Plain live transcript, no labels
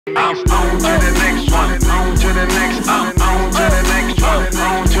I'm on to the next one, on to the next, on to the next one,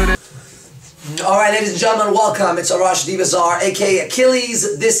 on to the... Alright, ladies and gentlemen, welcome. It's Arash Divazar, aka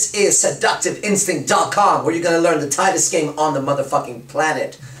Achilles. This is SeductiveInstinct.com, where you're going to learn the tightest game on the motherfucking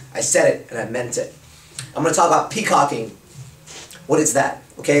planet. I said it, and I meant it. I'm going to talk about peacocking. What is that?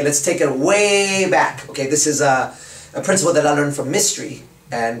 Okay, let's take it way back. Okay, this is a principle that I learned from mystery,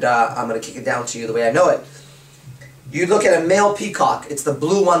 and I'm going to kick it down to you the way I know it. You look at a male peacock, it's the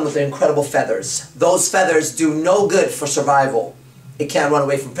blue one with the incredible feathers. Those feathers do no good for survival. It can't run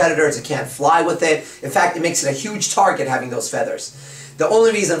away from predators, it can't fly with it. In fact, it makes it a huge target having those feathers. The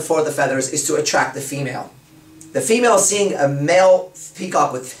only reason for the feathers is to attract the female. The female, seeing a male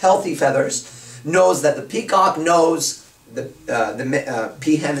peacock with healthy feathers, knows that the peacock knows, the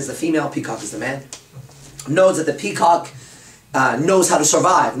peahen is the female, peacock is the man, knows that the peacock knows how to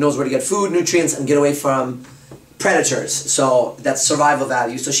survive, knows where to get food, nutrients, and get away from predators. So that's survival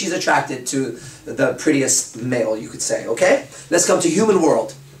value. So she's attracted to the prettiest male, you could say. Okay, let's come to human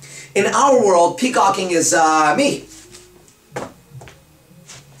world. In our world, peacocking is me.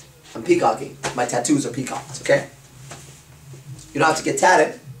 I'm peacocking. My tattoos are peacocks. Okay, you don't have to get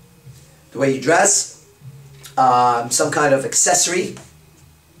tatted. The way you dress, some kind of accessory.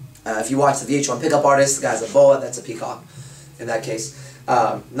 If you watch the VH1 Pickup Artist, the guy's a boa. That's a peacock. In that case,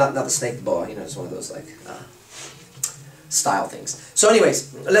 not the snake boa. You know, it's one of those like style things. So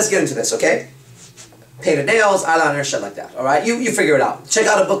anyways, let's get into this, okay? Painted nails, eyeliner, shit like that, alright? You figure it out. Check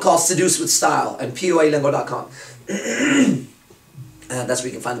out a book called Seduce with Style and POAlingo.com. That's where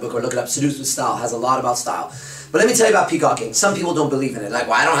you can find the book, or look it up. Seduce with Style has a lot about style. But let me tell you about peacocking. Some people don't believe in it. Like,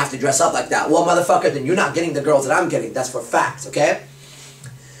 well, I don't have to dress up like that. Well, motherfucker, then you're not getting the girls that I'm getting. That's for fact, okay?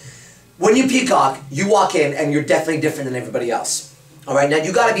 When you peacock, you walk in and you're definitely different than everybody else. Alright, now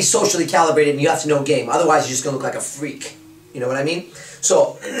you gotta be socially calibrated and you have to know game. Otherwise, you're just gonna look like a freak. You know what I mean?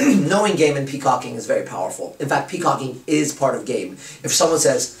 So, knowing game and peacocking is very powerful. In fact, peacocking is part of game. If someone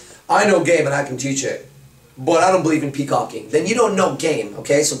says, I know game and I can teach it, but I don't believe in peacocking, then you don't know game,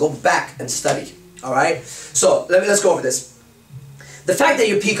 okay? So go back and study, alright? So, let's go over this. The fact that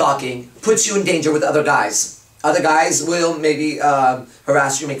you're peacocking puts you in danger with other guys. Other guys will maybe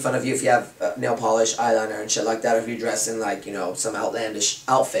harass you, make fun of you if you have nail polish, eyeliner, and shit like that, or if you dress in like, you know, some outlandish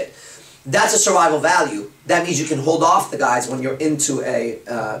outfit. That's a survival value. That means you can hold off the guys when you're into a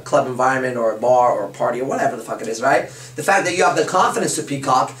club environment or a bar or a party or whatever the fuck it is, right? The fact that you have the confidence to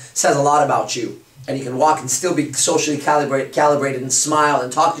peacock says a lot about you. And you can walk and still be socially calibrated and smile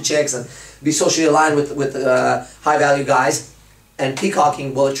and talk to chicks and be socially aligned with high value guys. And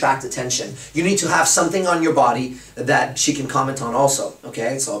peacocking will attract attention. You need to have something on your body that she can comment on also,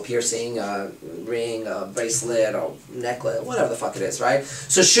 okay? So a piercing, a ring, a bracelet, or necklace, whatever the fuck it is, right?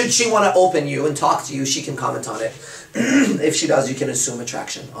 So should she want to open you and talk to you, she can comment on it. If she does, you can assume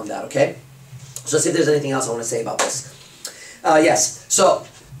attraction on that, okay? So let's see if there's anything else I want to say about this. Yes, so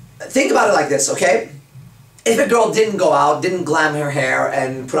think about it like this, okay? If a girl didn't go out, didn't glam her hair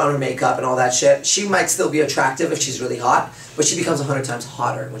and put on her makeup and all that shit, she might still be attractive if she's really hot, but she becomes 100 times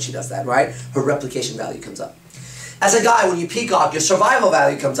hotter when she does that, right? Her replication value comes up. As a guy, when you peacock, your survival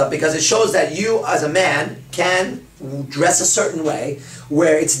value comes up because it shows that you, as a man, can dress a certain way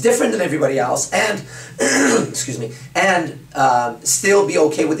where it's different than everybody else and, excuse me, and still be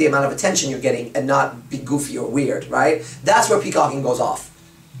okay with the amount of attention you're getting and not be goofy or weird, right? That's where peacocking goes off.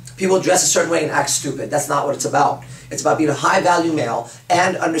 People dress a certain way and act stupid. That's not what it's about. It's about being a high-value male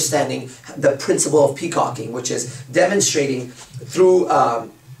and understanding the principle of peacocking, which is demonstrating through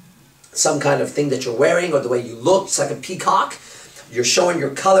some kind of thing that you're wearing or the way you look. It's like a peacock. You're showing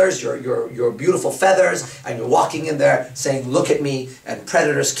your colors, your beautiful feathers, and you're walking in there saying, look at me, and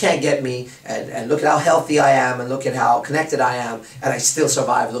predators can't get me, and look at how healthy I am, and look at how connected I am, and I still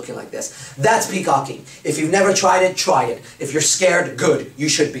survive looking like this. That's peacocking. If you've never tried it, try it. If you're scared, good. You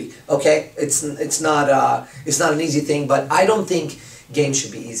should be, okay? It's not an easy thing, but I don't think games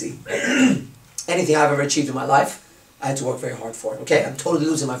should be easy. Anything I've ever achieved in my life, I had to work very hard for it, okay? I'm totally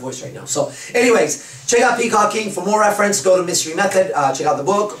losing my voice right now. So, anyways, check out Peacocking. For more reference, go to Mystery Method. Check out the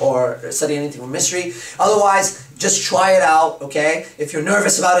book or study anything from Mystery. Otherwise, just try it out, okay? If you're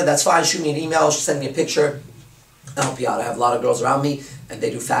nervous about it, that's fine. Shoot me an email. Send me a picture. I'll help you out. I have a lot of girls around me, and they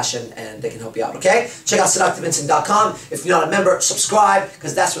do fashion, and they can help you out, okay? Check out SeductiveInstinct.com. If you're not a member, subscribe,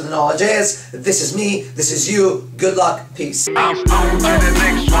 because that's where the knowledge is. This is me. This is you. Good luck. Peace. I'm on to the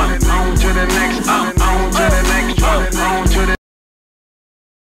next one, on to the next, on to the next one, on to the